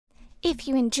If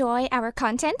you enjoy our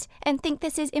content and think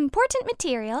this is important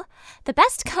material, the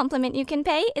best compliment you can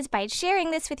pay is by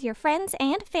sharing this with your friends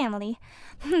and family.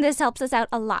 This helps us out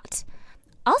a lot.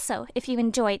 Also, if you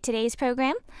enjoyed today's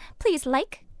program, please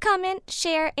like, comment,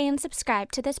 share, and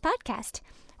subscribe to this podcast.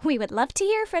 We would love to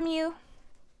hear from you.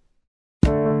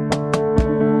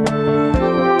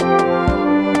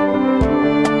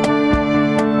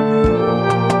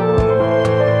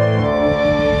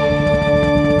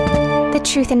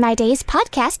 The Truth in My Days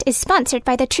podcast is sponsored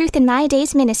by the Truth in My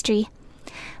Days ministry.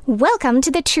 Welcome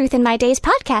to the Truth in My Days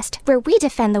podcast, where we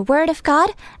defend the Word of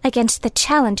God against the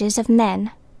challenges of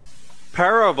men.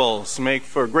 Parables make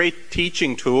for great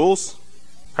teaching tools.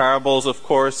 Parables, of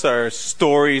course, are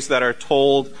stories that are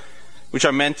told which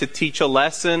are meant to teach a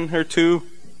lesson or two.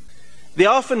 They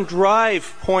often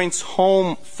drive points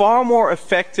home far more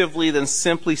effectively than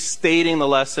simply stating the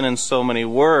lesson in so many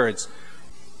words.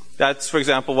 That's, for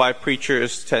example, why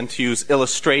preachers tend to use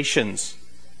illustrations.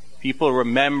 People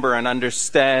remember and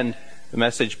understand the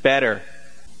message better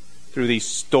through these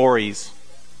stories.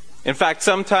 In fact,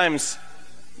 sometimes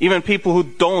even people who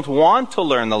don't want to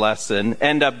learn the lesson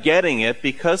end up getting it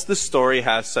because the story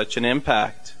has such an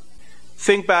impact.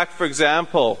 Think back, for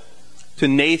example, to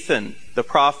Nathan, the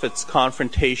prophet's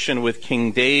confrontation with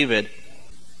King David,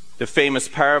 the famous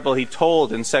parable he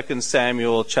told in 2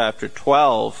 Samuel chapter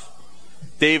 12.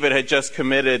 David had just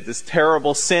committed this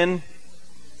terrible sin.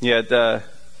 He had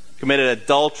committed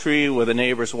adultery with a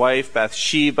neighbor's wife,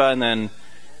 Bathsheba, and then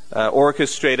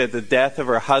orchestrated the death of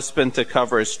her husband to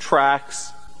cover his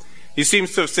tracks. He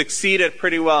seems to have succeeded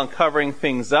pretty well in covering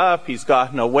things up. He's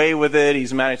gotten away with it.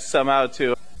 He's managed somehow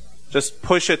to just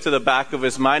push it to the back of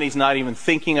his mind. He's not even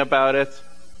thinking about it.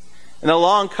 And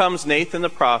along comes Nathan the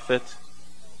prophet,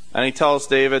 and he tells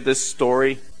David this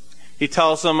story. He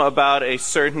tells him about a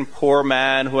certain poor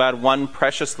man who had one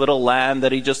precious little lamb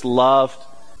that he just loved.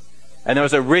 And there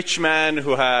was a rich man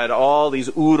who had all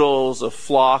these oodles of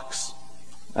flocks.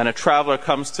 And a traveler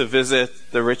comes to visit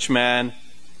the rich man.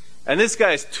 And this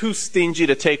guy is too stingy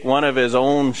to take one of his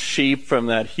own sheep from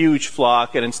that huge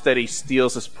flock. And instead he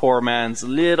steals this poor man's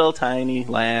little tiny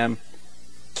lamb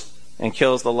and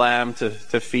kills the lamb to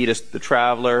feed the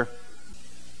traveler.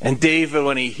 And David,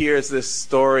 when he hears this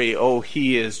story,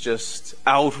 he is just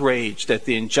outraged at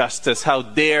the injustice. How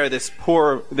dare this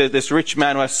rich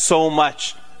man who has so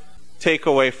much take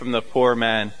away from the poor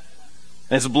man?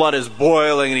 And his blood is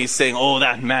boiling, and he's saying,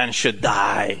 that man should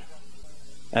die.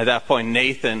 And at that point,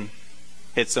 Nathan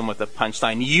hits him with a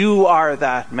punchline. You are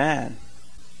that man.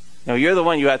 You're the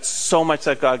one, you had so much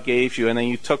that God gave you, and then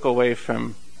you took away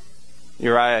from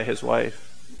Uriah, his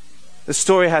wife. The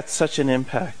story had such an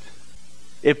impact.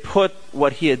 It put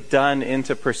what he had done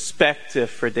into perspective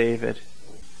for David.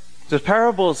 The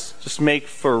parables just make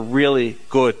for really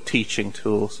good teaching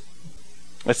tools,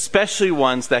 especially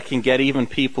ones that can get even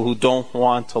people who don't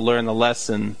want to learn the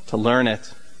lesson to learn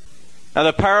it. Now,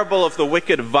 the parable of the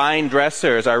wicked vine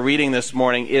dresser, as our reading this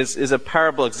morning, is a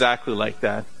parable exactly like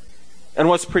that. And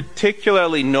what's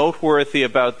particularly noteworthy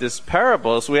about this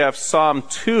parable is we have Psalm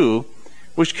 2,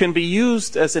 which can be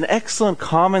used as an excellent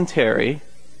commentary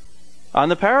on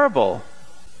the parable.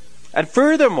 And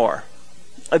furthermore,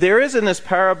 there is in this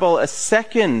parable a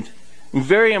second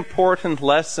very important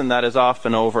lesson that is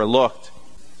often overlooked.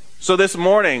 So this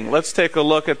morning, let's take a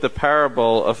look at the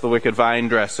parable of the wicked vine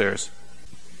dressers.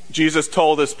 Jesus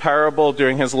told this parable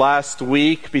during his last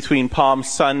week between Palm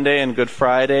Sunday and Good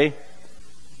Friday,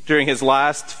 during his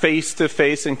last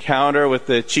face-to-face encounter with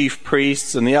the chief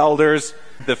priests and the elders,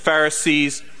 the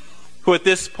Pharisees, who at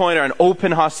this point are in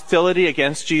open hostility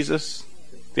against Jesus.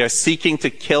 They are seeking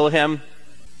to kill him.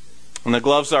 When the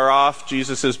gloves are off,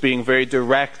 Jesus is being very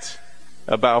direct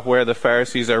about where the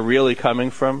Pharisees are really coming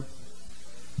from.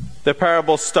 The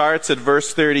parable starts at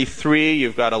verse 33.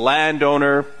 You've got a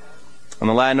landowner, and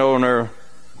the landowner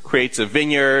creates a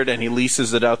vineyard, and he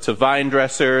leases it out to vine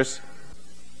dressers.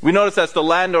 We notice that's the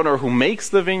landowner who makes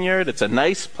the vineyard. It's a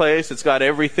nice place. It's got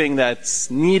everything that's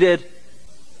needed.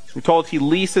 We're told he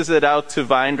leases it out to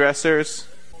vine dressers.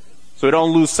 So we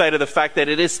don't lose sight of the fact that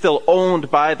it is still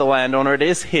owned by the landowner. It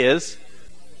is his.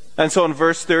 And so in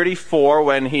verse 34,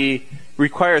 when he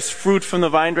requires fruit from the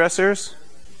vine dressers,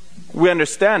 we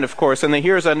understand, of course, and the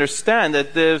hearers understand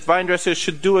that the vine dressers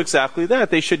should do exactly that.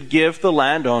 They should give the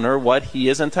landowner what he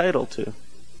is entitled to.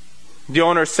 The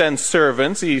owner sends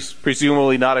servants. He's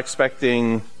presumably not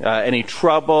expecting any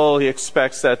trouble. He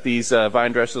expects that these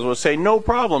vine dressers will say, no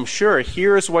problem, sure,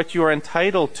 here's what you are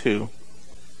entitled to.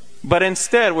 But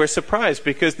instead, we're surprised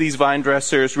because these vine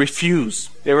dressers refuse.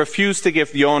 They refuse to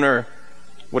give the owner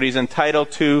what he's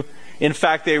entitled to. In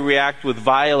fact, they react with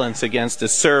violence against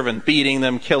his servant, beating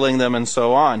them, killing them, and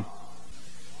so on.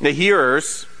 The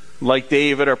hearers, like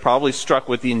David, are probably struck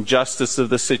with the injustice of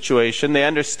the situation. They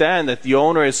understand that the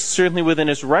owner is certainly within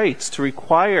his rights to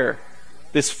require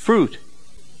this fruit.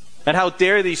 And how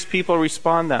dare these people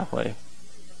respond that way?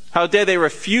 How dare they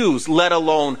refuse, let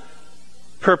alone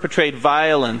perpetrate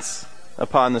violence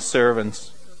upon the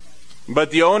servants? But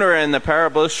the owner in the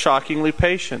parable is shockingly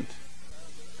patient.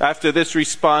 After this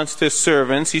response to his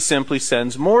servants, he simply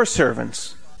sends more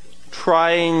servants,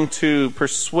 trying to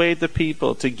persuade the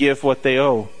people to give what they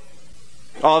owe.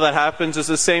 All that happens is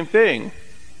the same thing.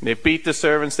 They beat the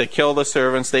servants, they kill the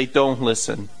servants, they don't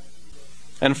listen.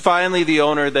 And finally, the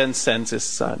owner then sends his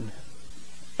son.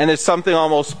 And there's something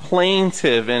almost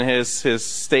plaintive in his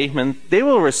statement. They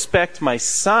will respect my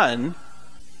son.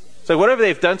 So whatever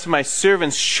they've done to my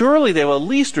servants, surely they will at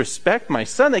least respect my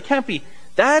son. They can't be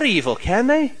that evil, can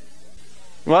they?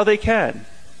 Well, they can.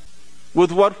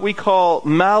 With what we call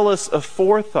malice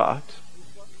aforethought,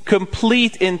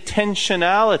 complete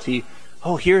intentionality.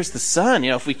 Oh, here's the son.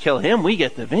 If we kill him, we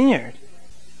get the vineyard.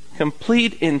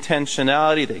 Complete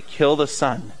intentionality, they kill the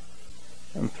son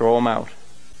and throw him out.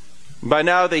 By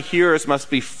now, the hearers must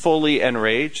be fully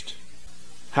enraged.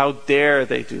 How dare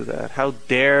they do that? How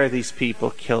dare these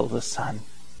people kill the son?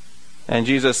 And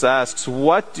Jesus asks,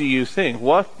 what do you think?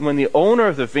 When the owner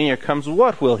of the vineyard comes,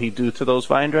 what will he do to those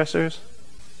vine dressers?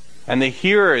 And the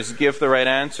hearers give the right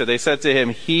answer. They said to him,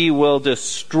 he will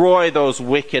destroy those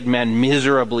wicked men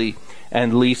miserably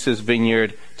and lease his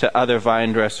vineyard to other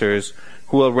vine dressers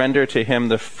who will render to him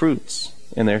the fruits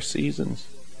in their seasons.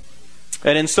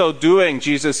 And in so doing,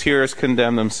 Jesus' hearers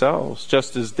condemn themselves,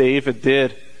 just as David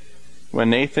did when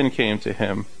Nathan came to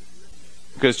him.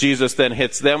 Because Jesus then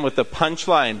hits them with the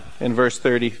punchline in verse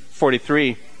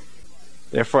 43.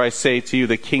 Therefore I say to you,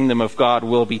 the kingdom of God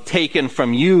will be taken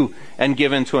from you and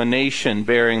given to a nation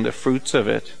bearing the fruits of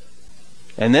it.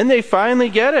 And then they finally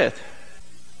get it.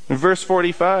 In verse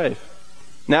 45.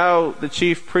 Now the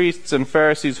chief priests and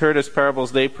Pharisees heard his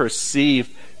parables. They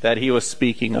perceived that he was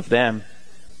speaking of them.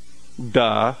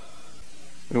 Duh.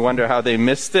 We wonder how they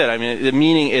missed it. I mean, the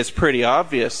meaning is pretty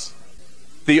obvious.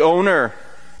 The owner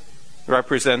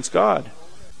represents God.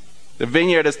 The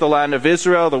vineyard is the land of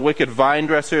Israel. The wicked vine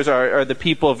dressers are the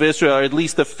people of Israel, or at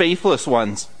least the faithless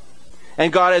ones.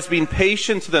 And God has been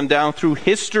patient to them down through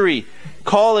history,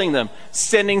 calling them,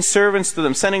 sending servants to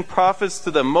them, sending prophets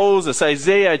to them, Moses,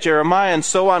 Isaiah, Jeremiah, and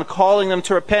so on, calling them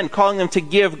to repent, calling them to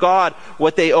give God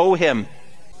what they owe him.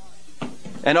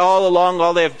 And all along,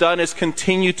 all they have done is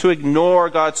continue to ignore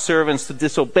God's servants, to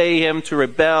disobey him, to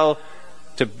rebel,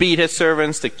 to beat his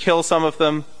servants, to kill some of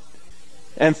them.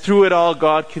 And through it all,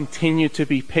 God continued to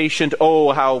be patient.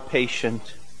 Oh, how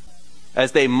patient.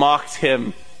 As they mocked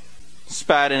him,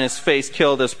 spat in his face,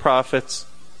 killed his prophets.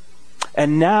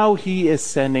 And now he is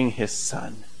sending his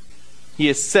son. He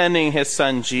is sending his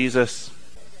son, Jesus.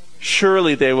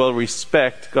 Surely they will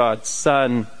respect God's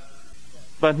son.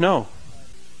 But no,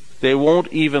 they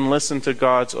won't even listen to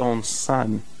God's own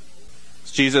son.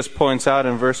 As Jesus points out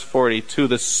in verse 42,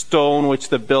 the stone which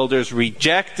the builders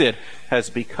rejected has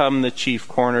become the chief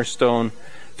cornerstone.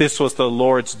 This was the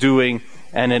Lord's doing,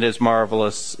 and it is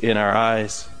marvelous in our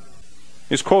eyes.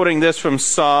 He's quoting this from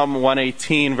Psalm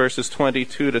 118, verses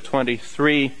 22 to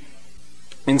 23.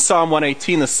 In Psalm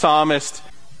 118, the psalmist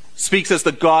speaks as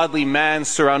the godly man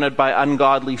surrounded by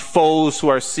ungodly foes who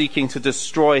are seeking to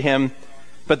destroy him.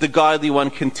 But the godly one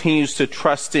continues to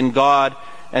trust in God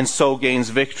and so gains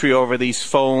victory over these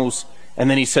foes. And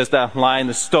then he says that line,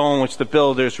 the stone which the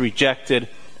builders rejected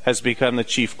has become the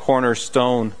chief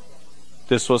cornerstone.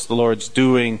 This was the Lord's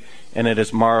doing, and it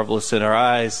is marvelous in our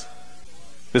eyes.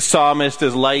 The psalmist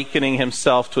is likening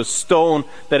himself to a stone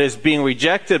that is being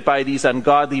rejected by these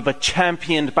ungodly, but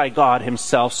championed by God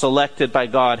himself, selected by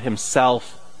God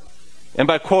himself. And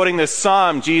by quoting this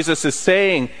psalm, Jesus is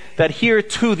saying that here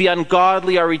too the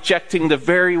ungodly are rejecting the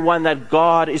very one that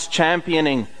God is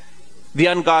championing. The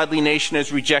ungodly nation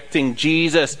is rejecting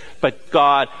Jesus, but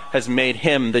God has made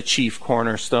him the chief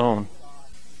cornerstone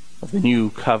of the new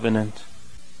covenant,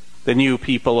 the new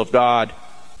people of God.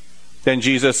 Then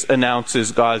Jesus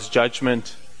announces God's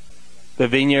judgment. The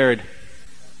vineyard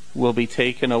will be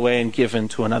taken away and given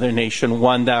to another nation,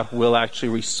 one that will actually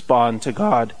respond to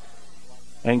God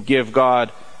and give God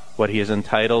what he is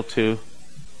entitled to.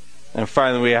 And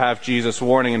finally, we have Jesus'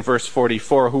 warning in verse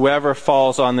 44, whoever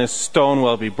falls on this stone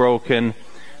will be broken,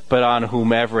 but on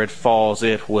whomever it falls,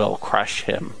 it will crush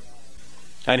him.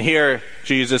 And here,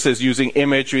 Jesus is using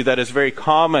imagery that is very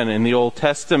common in the Old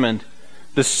Testament.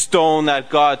 The stone that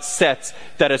God sets,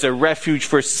 that is a refuge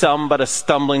for some, but a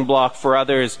stumbling block for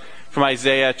others. from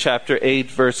Isaiah chapter 8,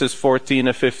 verses 14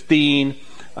 to 15,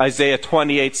 Isaiah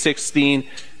 28:16,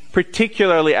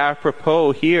 particularly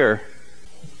apropos here.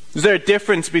 Is there a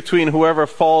difference between whoever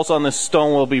falls on the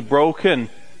stone will be broken,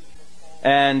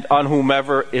 and on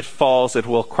whomever it falls, it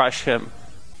will crush him?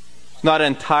 It's not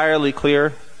entirely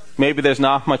clear. Maybe there's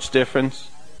not much difference.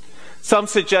 Some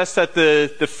suggest that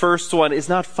the first one is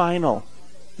not final.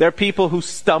 There are people who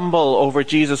stumble over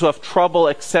Jesus, who have trouble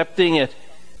accepting it.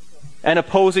 And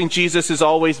opposing Jesus is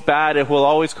always bad. It will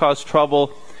always cause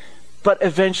trouble. But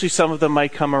eventually some of them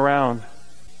might come around.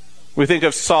 We think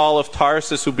of Saul of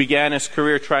Tarsus, who began his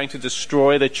career trying to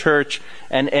destroy the church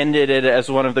and ended it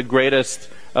as one of the greatest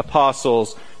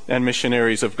apostles and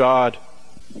missionaries of God.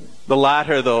 The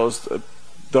latter, those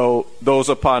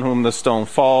upon whom the stone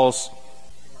falls,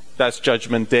 that's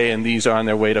Judgment Day, and these are on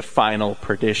their way to final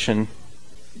perdition.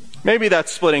 Maybe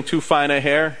that's splitting too fine a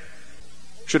hair.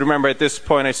 You should remember at this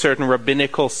point a certain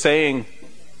rabbinical saying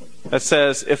that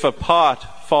says, if a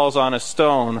pot falls on a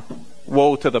stone,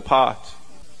 woe to the pot.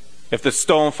 If the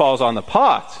stone falls on the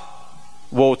pot,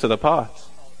 woe to the pot.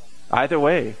 Either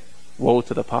way, woe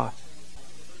to the pot.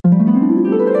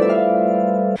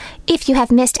 If you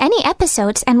have missed any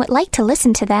episodes and would like to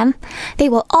listen to them, they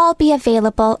will all be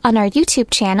available on our YouTube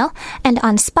channel and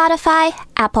on Spotify,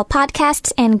 Apple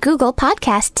Podcasts, and Google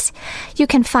Podcasts. You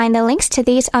can find the links to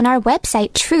these on our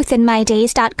website,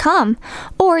 truthinmydays.com,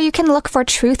 or you can look for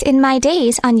Truth in My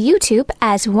Days on YouTube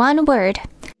as one word.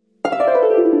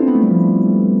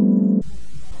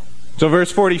 So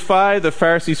verse 45, the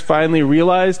Pharisees finally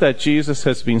realize that Jesus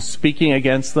has been speaking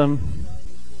against them.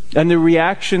 And the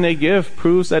reaction they give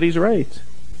proves that he's right.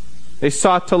 They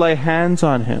sought to lay hands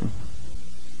on him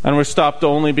and were stopped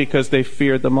only because they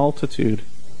feared the multitude.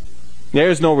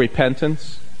 There's no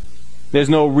repentance. There's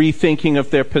no rethinking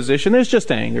of their position. There's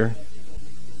just anger.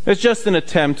 It's just an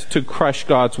attempt to crush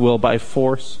God's will by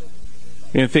force.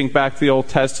 You think back to the Old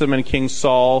Testament, King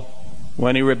Saul,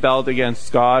 when he rebelled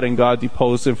against God and God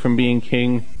deposed him from being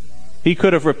king. He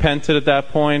could have repented at that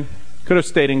point. Could have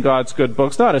stayed in God's good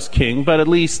books, not as king, but at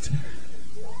least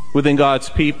within God's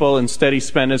people. Instead, he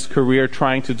spent his career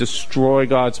trying to destroy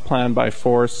God's plan by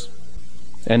force.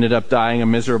 Ended up dying a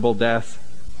miserable death.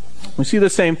 We see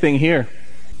the same thing here.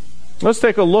 Let's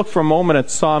take a look for a moment at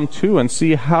Psalm 2 and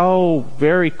see how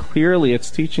very clearly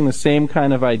it's teaching the same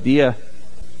kind of idea.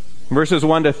 Verses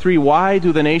 1 to 3, why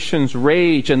do the nations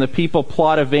rage and the people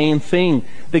plot a vain thing?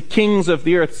 The kings of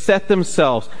the earth set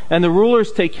themselves, and the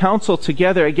rulers take counsel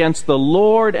together against the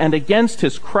Lord and against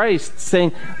his Christ,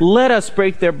 saying, let us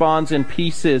break their bonds in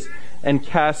pieces and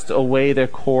cast away their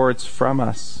cords from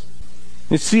us.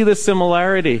 You see the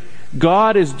similarity.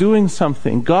 God is doing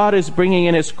something. God is bringing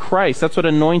in his Christ. That's what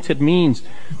anointed means.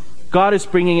 God is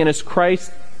bringing in his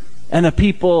Christ. And the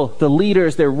people, the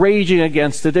leaders, they're raging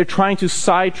against it. They're trying to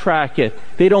sidetrack it.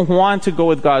 They don't want to go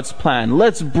with God's plan.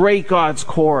 Let's break God's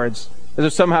cords. As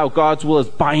if somehow God's will is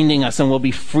binding us and we'll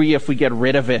be free if we get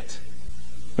rid of it.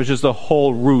 Which is the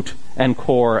whole root and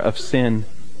core of sin.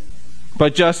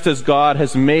 But just as God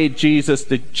has made Jesus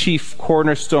the chief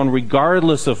cornerstone,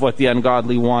 regardless of what the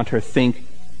ungodly want or think,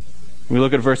 we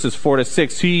look at verses 4 to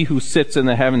 6. He who sits in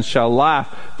the heavens shall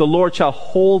laugh. The Lord shall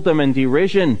hold them in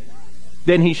derision.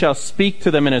 Then he shall speak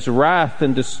to them in his wrath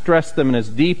and distress them in his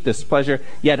deep displeasure.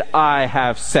 Yet I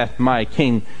have set my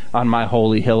king on my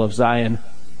holy hill of Zion.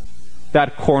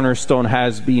 That cornerstone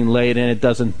has been laid, and it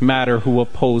doesn't matter who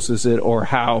opposes it or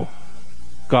how.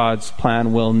 God's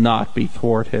plan will not be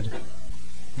thwarted.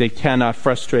 They cannot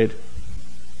frustrate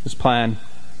his plan.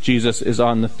 Jesus is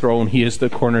on the throne. He is the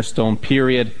cornerstone,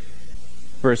 period.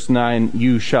 Verse 9,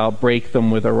 you shall break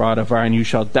them with a rod of iron. You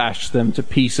shall dash them to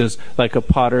pieces like a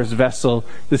potter's vessel.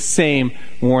 The same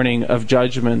warning of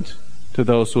judgment to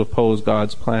those who oppose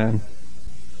God's plan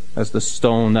as the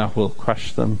stone that will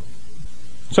crush them.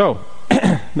 So,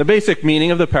 the basic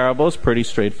meaning of the parable is pretty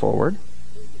straightforward.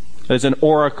 There's an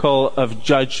oracle of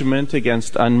judgment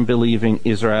against unbelieving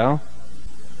Israel.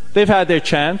 They've had their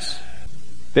chance.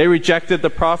 They rejected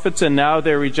the prophets, and now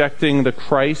they're rejecting the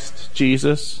Christ,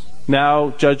 Jesus. Now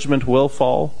judgment will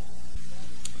fall.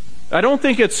 I don't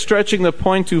think it's stretching the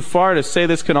point too far to say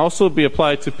this can also be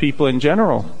applied to people in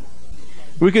general.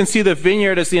 We can see the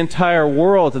vineyard as the entire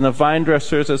world and the vine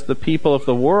dressers as the people of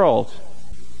the world.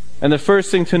 And the first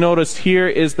thing to notice here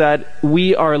is that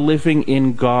we are living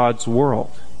in God's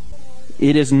world.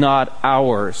 It is not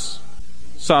ours.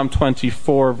 Psalm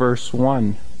 24, verse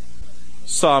 1.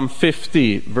 Psalm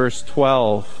 50, verse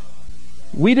 12.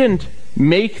 We didn't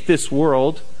make this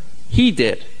world. He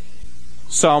did.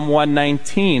 Psalm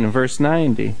 119, verse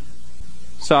 90.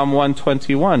 Psalm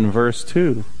 121, verse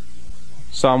 2.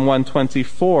 Psalm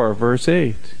 124, verse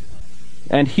 8.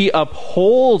 And he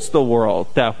upholds the world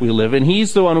that we live in.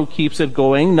 He's the one who keeps it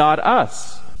going, not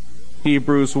us.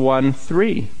 Hebrews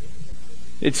 1:3.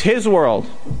 It's his world.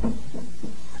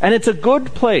 And it's a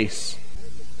good place,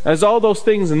 as all those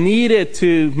things needed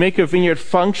to make a vineyard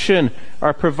function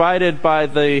are provided by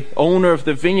the owner of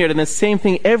the vineyard. And the same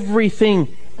thing, everything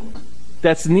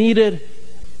that's needed,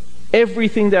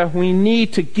 everything that we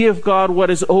need to give God what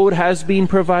is owed has been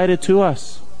provided to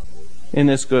us in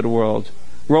this good world.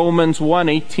 Romans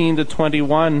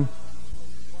 1:18-21,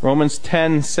 Romans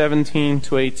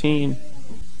 10:17-18,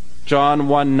 John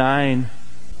 1:9,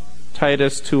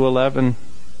 Titus 2:11.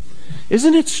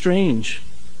 Isn't it strange?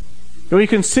 When we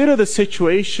consider the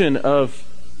situation of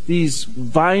these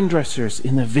vine dressers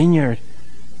in the vineyard,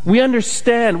 we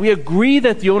understand, we agree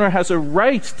that the owner has a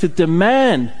right to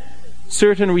demand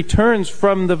certain returns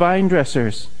from the vine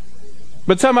dressers.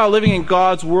 But somehow living in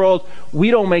God's world,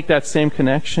 we don't make that same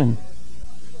connection.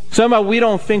 Somehow we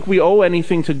don't think we owe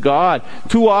anything to God.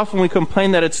 Too often we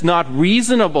complain that it's not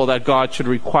reasonable that God should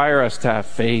require us to have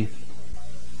faith.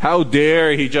 How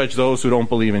dare he judge those who don't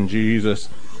believe in Jesus,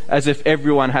 as if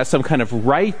everyone has some kind of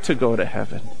right to go to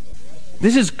heaven.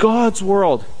 This is God's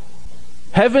world.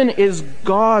 Heaven is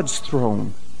God's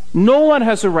throne. No one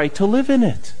has a right to live in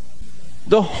it.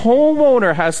 The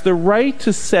homeowner has the right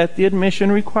to set the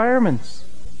admission requirements.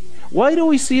 Why do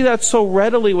we see that so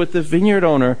readily with the vineyard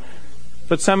owner,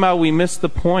 but somehow we miss the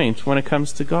point when it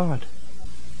comes to God?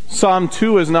 Psalm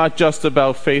 2 is not just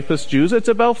about faithless Jews, it's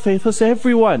about faithless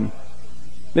everyone.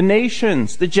 The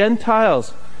nations, the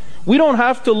Gentiles. We don't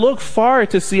have to look far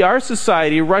to see our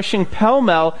society rushing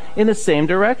pell-mell in the same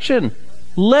direction.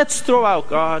 Let's throw out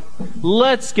God.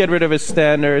 Let's get rid of his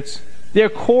standards. They're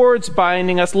cords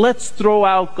binding us. Let's throw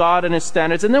out God and his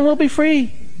standards, and then we'll be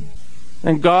free.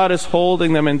 And God is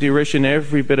holding them in derision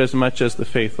every bit as much as the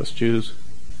faithless Jews.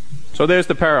 So there's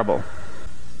the parable.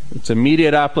 Its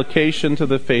immediate application to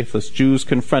the faithless Jews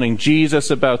confronting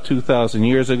Jesus about 2,000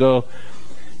 years ago,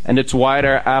 and its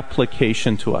wider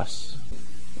application to us.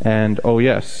 And, oh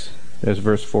yes, there's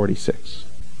verse 46,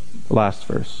 the last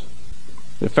verse.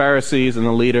 The Pharisees and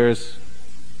the leaders,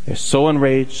 they're so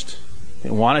enraged. They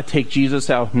want to take Jesus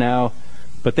out now,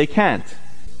 but they can't.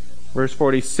 Verse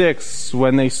 46,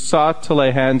 when they sought to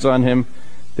lay hands on him,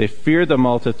 they feared the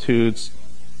multitudes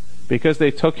because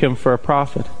they took him for a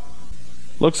prophet.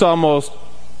 Looks almost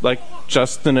like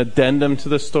just an addendum to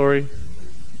the story,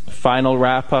 a final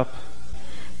wrap-up.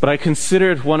 But I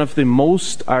consider it one of the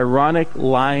most ironic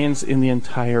lines in the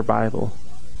entire Bible.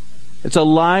 It's a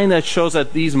line that shows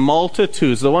that these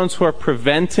multitudes, the ones who are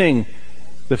preventing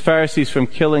the Pharisees from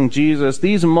killing Jesus,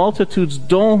 these multitudes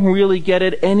don't really get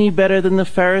it any better than the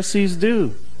Pharisees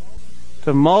do.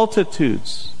 The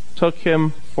multitudes took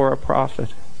him for a prophet.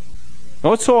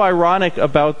 Now, what's so ironic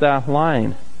about that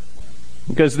line?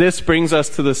 Because this brings us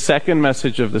to the second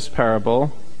message of this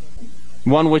parable,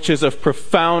 one which is of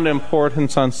profound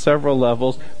importance on several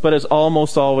levels, but is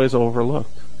almost always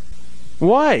overlooked.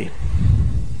 Why?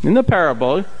 In the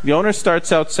parable, the owner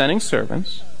starts out sending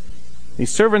servants.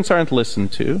 These servants aren't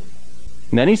listened to.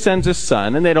 And then he sends his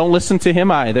son, and they don't listen to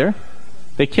him either.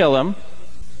 They kill him.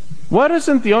 Why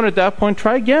doesn't the owner at that point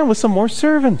try again with some more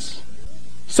servants?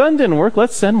 Son didn't work,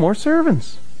 let's send more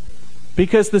servants.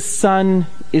 Because the son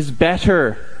is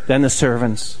better than the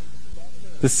servants.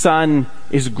 The son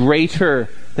is greater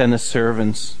than the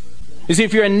servants. You see,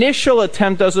 if your initial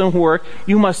attempt doesn't work,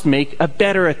 you must make a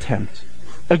better attempt.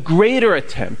 A greater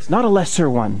attempt, not a lesser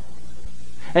one.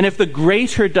 And if the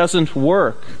greater doesn't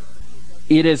work,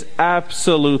 it is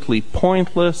absolutely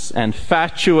pointless and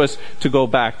fatuous to go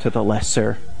back to the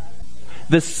lesser.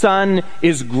 The son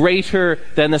is greater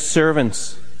than the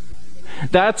servants.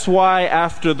 That's why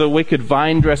after the wicked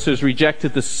vine dressers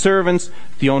rejected the servants,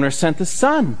 the owner sent the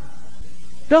son.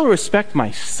 They'll respect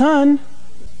my son.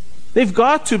 They've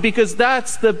got to, because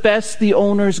that's the best the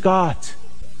owner's got.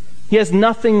 He has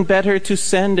nothing better to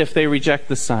send if they reject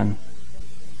the son.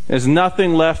 There's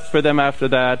nothing left for them after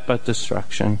that but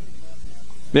destruction.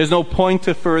 There's no point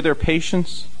to further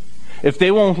patience. If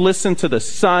they won't listen to the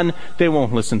son, they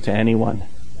won't listen to anyone.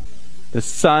 The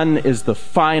son is the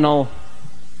final,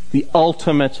 the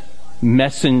ultimate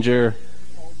messenger,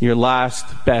 your last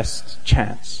best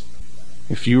chance.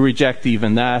 If you reject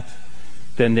even that,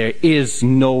 then there is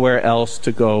nowhere else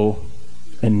to go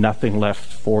and nothing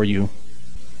left for you.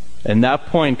 And that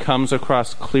point comes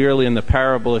across clearly in the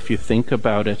parable if you think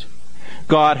about it.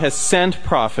 God has sent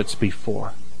prophets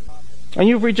before, and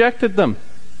you've rejected them.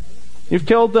 You've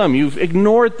killed them. You've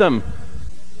ignored them.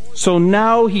 So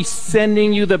now he's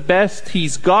sending you the best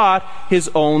he's got, his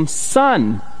own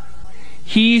son.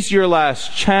 He's your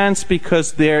last chance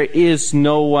because there is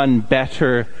no one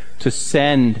better to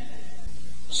send.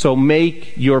 So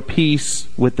make your peace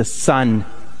with the Son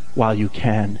while you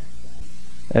can.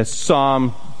 As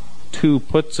Psalm 2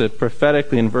 puts it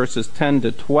prophetically in verses 10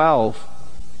 to 12,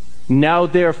 now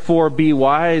therefore be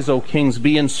wise, O kings,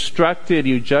 be instructed,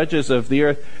 you judges of the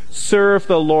earth. Serve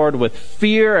the Lord with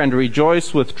fear and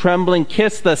rejoice with trembling.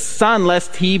 Kiss the Son,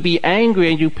 lest he be angry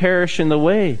and you perish in the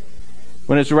way,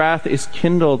 when his wrath is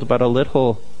kindled but a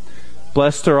little.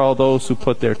 Blessed are all those who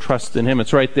put their trust in him.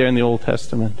 It's right there in the Old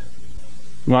Testament.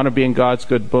 You want to be in God's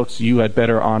good books, you had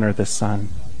better honor the Son.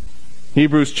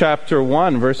 Hebrews chapter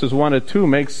 1, verses 1 to 2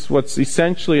 makes what's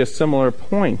essentially a similar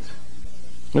point.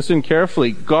 Listen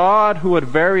carefully. God, who at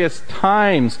various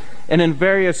times and in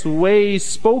various ways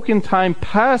spoke in time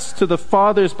past to the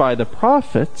fathers by the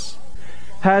prophets,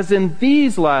 has in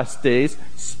these last days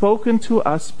spoken to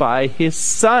us by his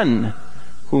Son,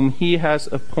 whom he has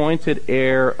appointed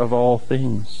heir of all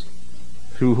things,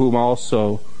 through whom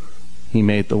also he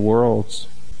made the worlds.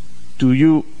 Do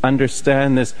you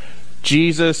understand this?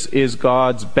 Jesus is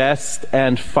God's best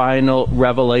and final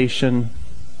revelation.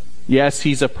 Yes,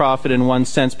 he's a prophet in one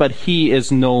sense, but he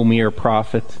is no mere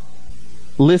prophet.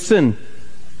 Listen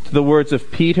to the words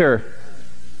of Peter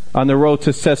on the road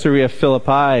to Caesarea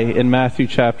Philippi in Matthew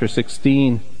chapter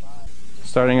 16,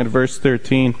 starting at verse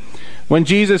 13. When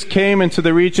Jesus came into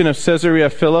the region of Caesarea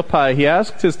Philippi, he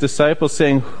asked his disciples,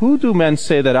 saying, "Who do men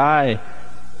say that I,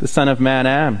 the Son of Man,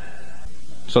 am?"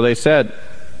 So they said,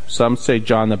 "Some say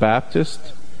John the Baptist,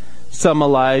 some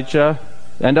Elijah,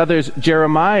 and others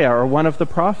Jeremiah or one of the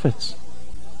prophets."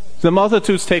 The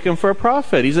multitudes take him for a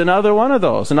prophet. He's another one of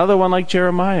those. Another one like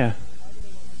Jeremiah.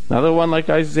 Another one like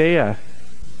Isaiah.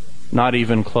 Not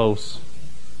even close.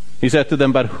 He said to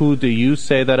them, "But who do you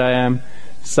say that I am?"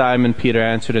 Simon Peter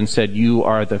answered and said, "You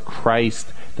are the Christ,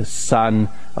 the Son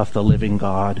of the living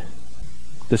God."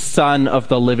 The Son of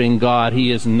the living God.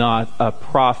 He is not a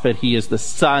prophet. He is the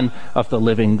Son of the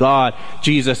living God.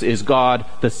 Jesus is God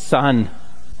the Son.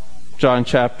 John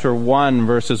chapter 1,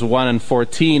 verses 1 and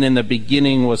 14. In the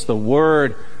beginning was the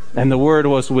Word, and the Word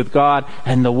was with God,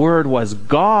 and the Word was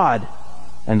God.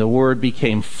 And the Word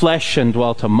became flesh and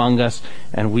dwelt among us,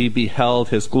 and we beheld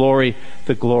his glory,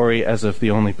 the glory as of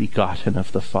the only begotten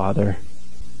of the Father.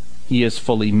 He is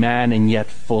fully man and yet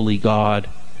fully God.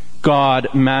 God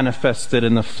manifested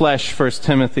in the flesh, 1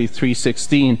 Timothy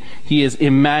 3:16. He is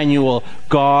Emmanuel,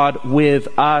 God with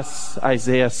us,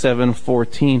 Isaiah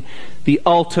 7:14. The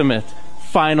ultimate,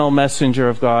 final messenger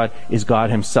of God is God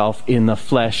himself in the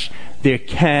flesh. There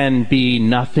can be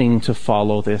nothing to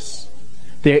follow this.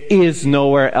 There is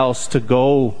nowhere else to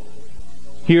go.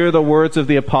 Hear the words of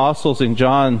the apostles in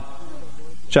John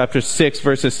chapter 6,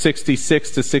 verses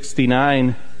 66 to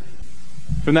 69.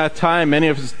 From that time, many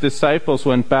of his disciples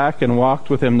went back and walked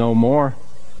with him no more.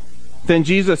 Then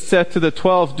Jesus said to the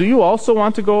 12, "Do you also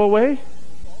want to go away?"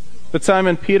 But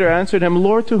Simon Peter answered him,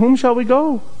 "Lord, to whom shall we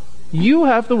go? You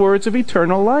have the words of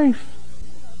eternal life.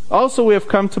 Also we have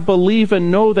come to believe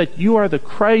and know that you are the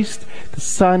Christ, the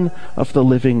Son of the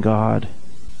living God."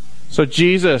 So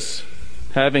Jesus,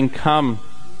 having come,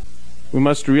 we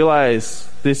must realize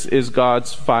this is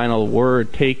God's final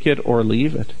word. Take it or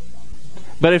leave it.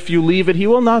 But if you leave it, he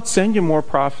will not send you more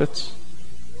prophets.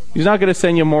 He's not going to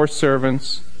send you more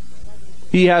servants.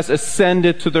 He has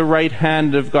ascended to the right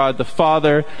hand of God the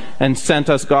Father and sent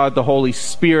us God the Holy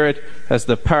Spirit as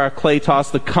the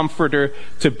Parakletos, the Comforter,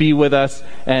 to be with us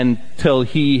until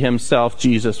he himself,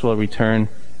 Jesus, will return.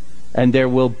 And there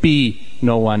will be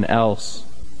no one else.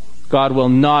 God will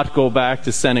not go back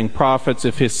to sending prophets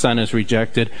if his Son is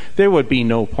rejected. There would be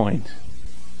no point.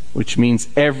 Which means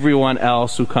everyone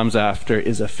else who comes after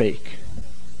is a fake,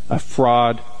 a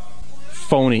fraud,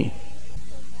 phony.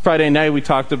 Friday night we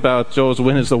talked about Joel's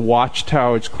Witness, the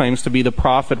Watchtower, which claims to be the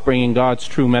prophet bringing God's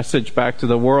true message back to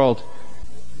the world.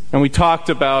 And we talked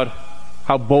about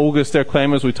how bogus their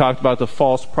claim is. We talked about the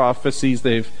false prophecies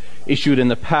they've issued in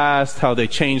the past, how they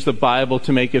changed the Bible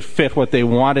to make it fit what they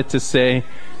wanted to say,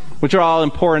 which are all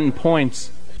important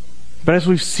points. But as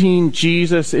we've seen,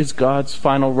 Jesus is God's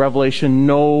final revelation.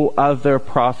 No other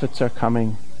prophets are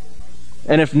coming.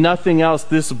 And if nothing else,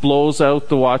 this blows out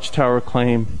the Watchtower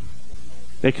claim.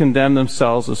 They condemn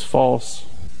themselves as false.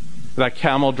 That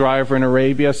camel driver in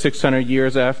Arabia 600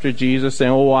 years after Jesus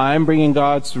saying, "Oh, I'm bringing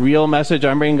God's real message.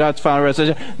 I'm bringing God's final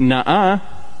message." Nuh-uh.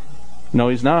 No,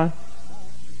 he's not.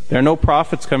 There are no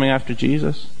prophets coming after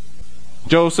Jesus.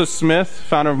 Joseph Smith,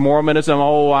 founder of Mormonism,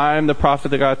 "Oh, I'm the prophet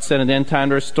that God sent at the end time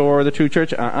to restore the true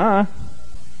church."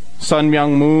 Sun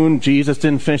Myung Moon, "Jesus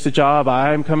didn't finish the job.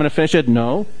 I'm coming to finish it."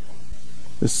 No.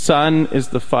 The Son is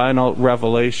the final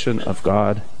revelation of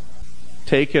God.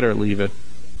 Take it or leave it.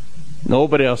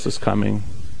 Nobody else is coming.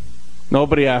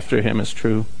 Nobody after him is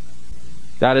true.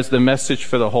 That is the message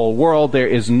for the whole world. There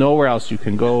is nowhere else you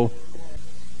can go.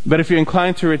 But if you're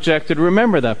inclined to reject it,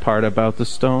 remember that part about the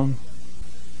stone.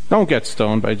 Don't get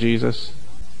stoned by Jesus.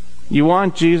 You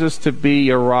want Jesus to be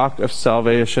your rock of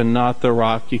salvation, not the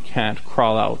rock you can't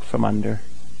crawl out from under.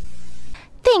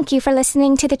 Thank you for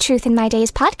listening to the Truth in My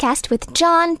Days podcast with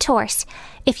John Torse.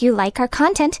 If you like our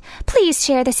content, please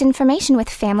share this information with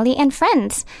family and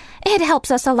friends. It helps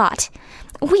us a lot.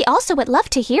 We also would love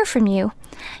to hear from you.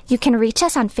 You can reach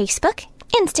us on Facebook,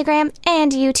 Instagram,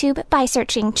 and YouTube by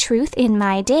searching Truth in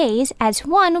My Days as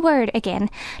one word again.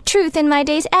 Truth in My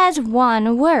Days as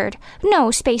one word.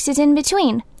 No spaces in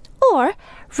between. Or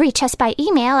reach us by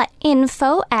email at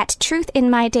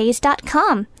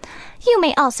info@truthinmydays.com. You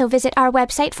may also visit our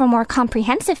website for more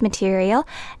comprehensive material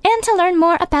and to learn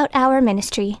more about our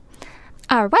ministry.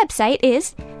 Our website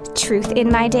is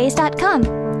truthinmydays.com.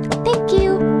 Thank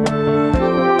you.